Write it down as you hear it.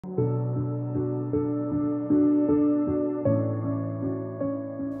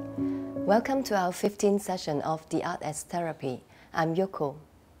Welcome to our 15th session of The Art as Therapy. I'm Yoko.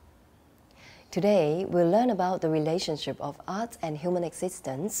 Today, we'll learn about the relationship of art and human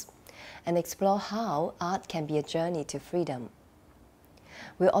existence and explore how art can be a journey to freedom.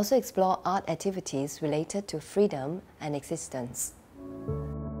 We'll also explore art activities related to freedom and existence.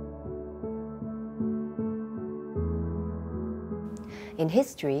 In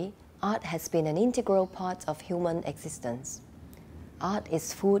history, art has been an integral part of human existence. Art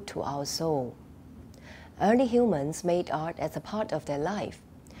is food to our soul. Early humans made art as a part of their life,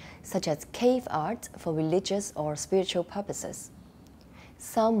 such as cave art for religious or spiritual purposes.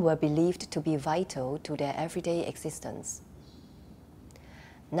 Some were believed to be vital to their everyday existence.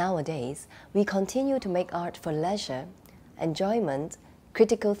 Nowadays, we continue to make art for leisure, enjoyment,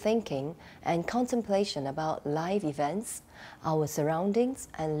 critical thinking, and contemplation about life events, our surroundings,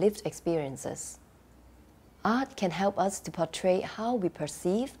 and lived experiences. Art can help us to portray how we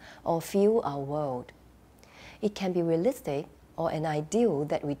perceive or feel our world. It can be realistic or an ideal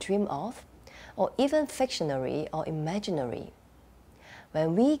that we dream of, or even fictionary or imaginary.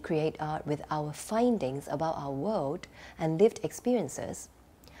 When we create art with our findings about our world and lived experiences,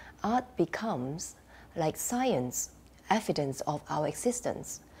 art becomes, like science, evidence of our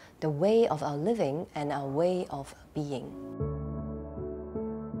existence, the way of our living and our way of being.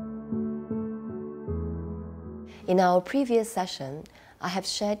 In our previous session, I have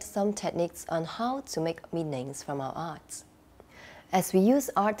shared some techniques on how to make meanings from our art. As we use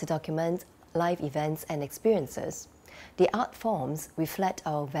art to document life events and experiences, the art forms reflect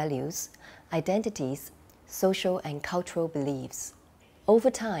our values, identities, social and cultural beliefs. Over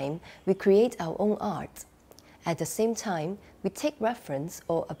time, we create our own art. At the same time, we take reference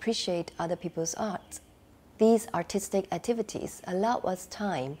or appreciate other people's art. These artistic activities allow us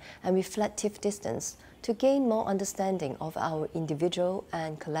time and reflective distance to gain more understanding of our individual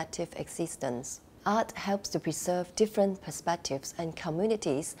and collective existence. Art helps to preserve different perspectives and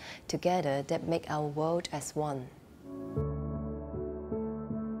communities together that make our world as one.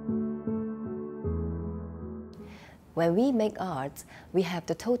 When we make art, we have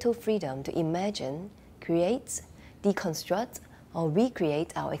the total freedom to imagine, create, deconstruct, or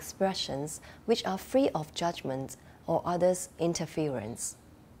recreate our expressions which are free of judgment or others' interference.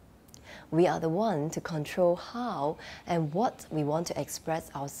 We are the one to control how and what we want to express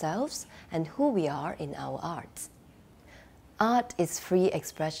ourselves and who we are in our art. Art is free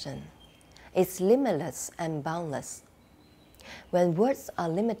expression. It's limitless and boundless. When words are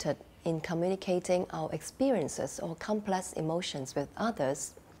limited in communicating our experiences or complex emotions with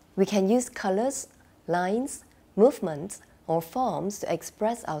others, we can use colors, lines, movements, or forms to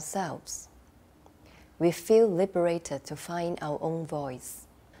express ourselves. We feel liberated to find our own voice.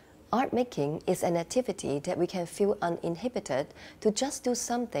 Art making is an activity that we can feel uninhibited to just do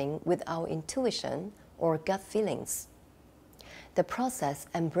something with our intuition or gut feelings. The process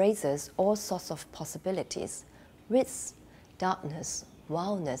embraces all sorts of possibilities, risks, darkness,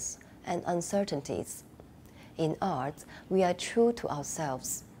 wildness, and uncertainties. In art, we are true to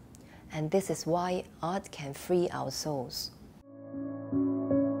ourselves, and this is why art can free our souls.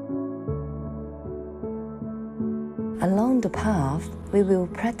 Along the path, we will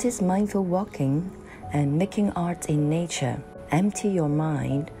practice mindful walking and making art in nature. Empty your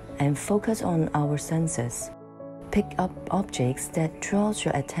mind and focus on our senses. Pick up objects that draws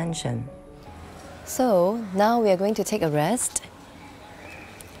your attention. So now we are going to take a rest.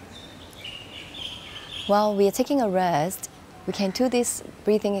 While we are taking a rest, we can do this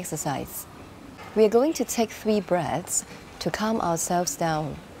breathing exercise. We are going to take 3 breaths to calm ourselves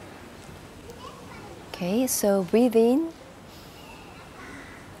down. Okay, so breathe in,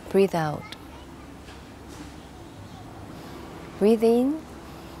 breathe out. Breathe in,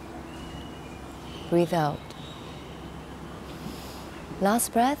 breathe out.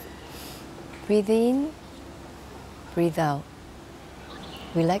 Last breath, breathe in, breathe out.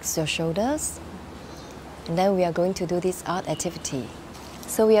 Relax your shoulders, and then we are going to do this art activity.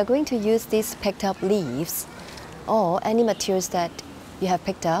 So we are going to use these picked up leaves or any materials that you have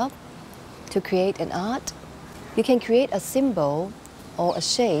picked up to create an art. You can create a symbol or a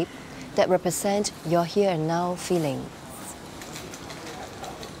shape that represents your here and now feeling.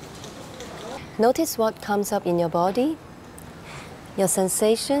 Notice what comes up in your body, your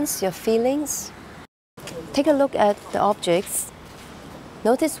sensations, your feelings. Take a look at the objects.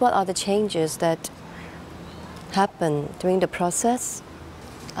 Notice what are the changes that happen during the process.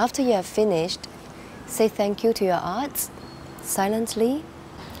 After you have finished, say thank you to your art silently.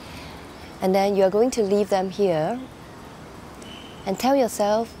 And then you are going to leave them here and tell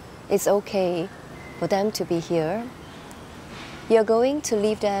yourself it's okay for them to be here. You're going to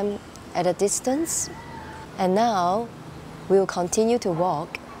leave them at a distance. And now we will continue to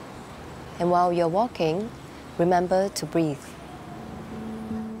walk. And while you're walking, remember to breathe.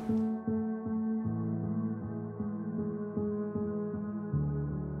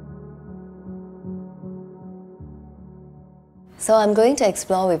 So I'm going to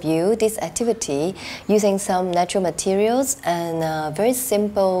explore with you this activity using some natural materials and very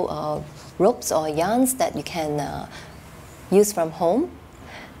simple ropes or yarns that you can use from home.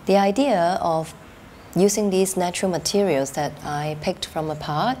 The idea of using these natural materials that I picked from a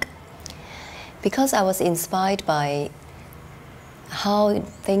park, because I was inspired by how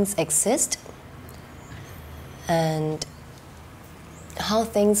things exist and how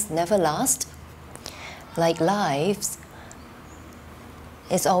things never last, like lives.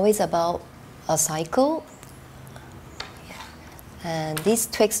 It's always about a cycle, and these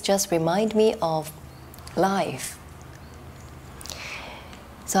twigs just remind me of life.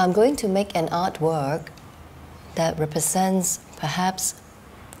 So I'm going to make an artwork that represents perhaps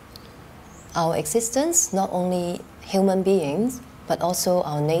our existence, not only human beings, but also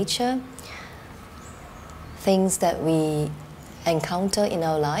our nature, things that we encounter in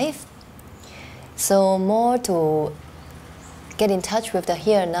our life. So more to get in touch with the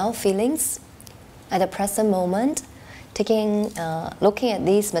here and now feelings at the present moment, looking at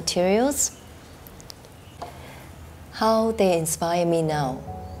these materials, how they inspire me now.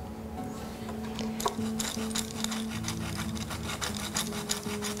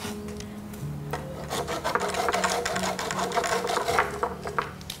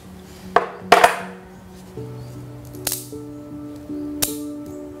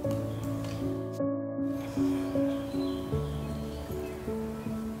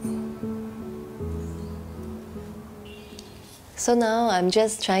 So now I'm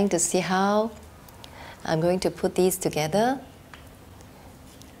just trying to see how I'm going to put these together,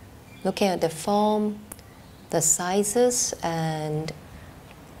 looking at the form, the sizes, and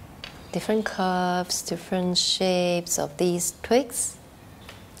different curves, different shapes of these twigs.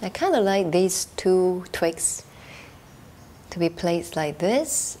 I kind of like these two twigs to be placed like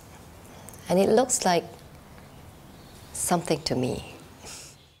this, and it looks like something to me.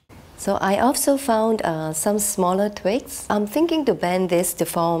 So I also found some smaller twigs. I'm thinking to bend this to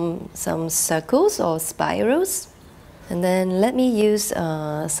form some circles or spirals. And then let me use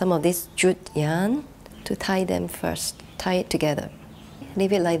some of this jute yarn to tie them first, tie it together.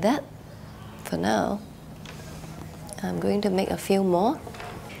 Leave it like that for now. I'm going to make a few more.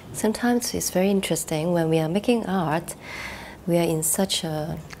 Sometimes it's very interesting when we are making art, we are in such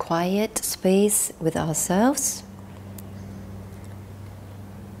a quiet space with ourselves.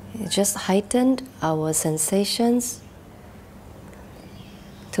 It just heightened our sensations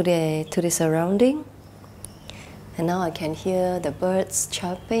to the surrounding. And now I can hear the birds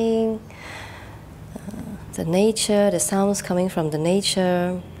chirping, the nature, the sounds coming from the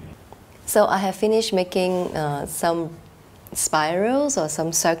nature. So I have finished making some spirals or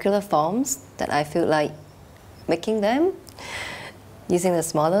some circular forms that I feel like making them using the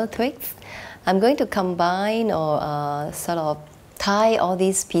smaller twigs. I'm going to combine or sort of tie all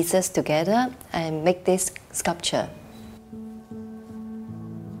these pieces together and make this sculpture.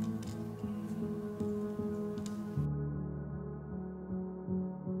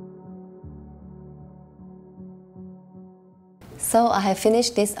 So I have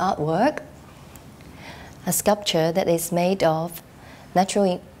finished this artwork, a sculpture that is made of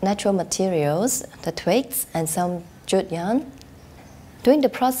natural materials, the twigs and some jute yarn. During the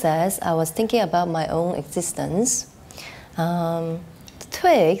process, I was thinking about my own existence. The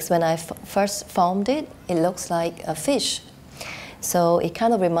twigs, when I first formed it, it looks like a fish. So it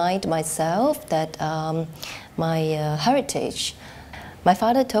kind of reminds myself that my heritage. My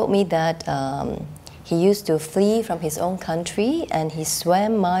father told me that he used to flee from his own country and he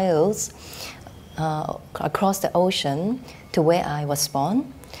swam miles across the ocean to where I was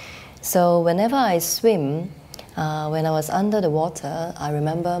born. So whenever I swim, when I was under the water, I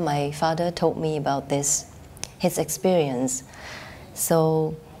remember my father told me about this, his experience.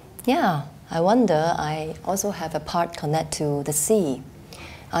 So yeah, I wonder, I also have a part connect to the sea.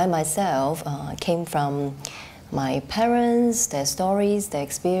 I myself came from my parents, their stories, their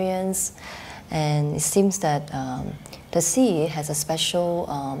experience, and it seems that the sea has a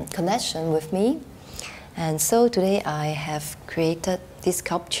special connection with me. And so today I have created this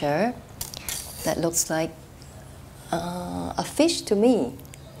sculpture that looks like a fish to me.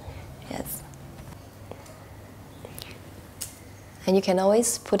 Yes. And you can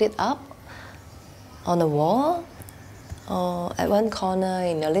always put it up on a wall or at one corner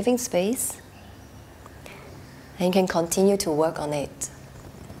in your living space. And you can continue to work on it.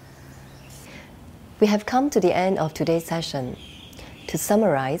 We have come to the end of today's session. To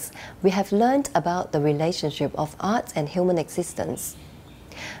summarize, we have learned about the relationship of art and human existence.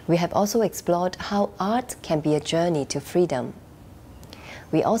 We have also explored how art can be a journey to freedom.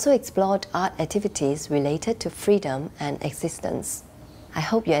 We also explored art activities related to freedom and existence. I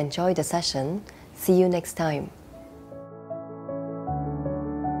hope you enjoyed the session. See you next time.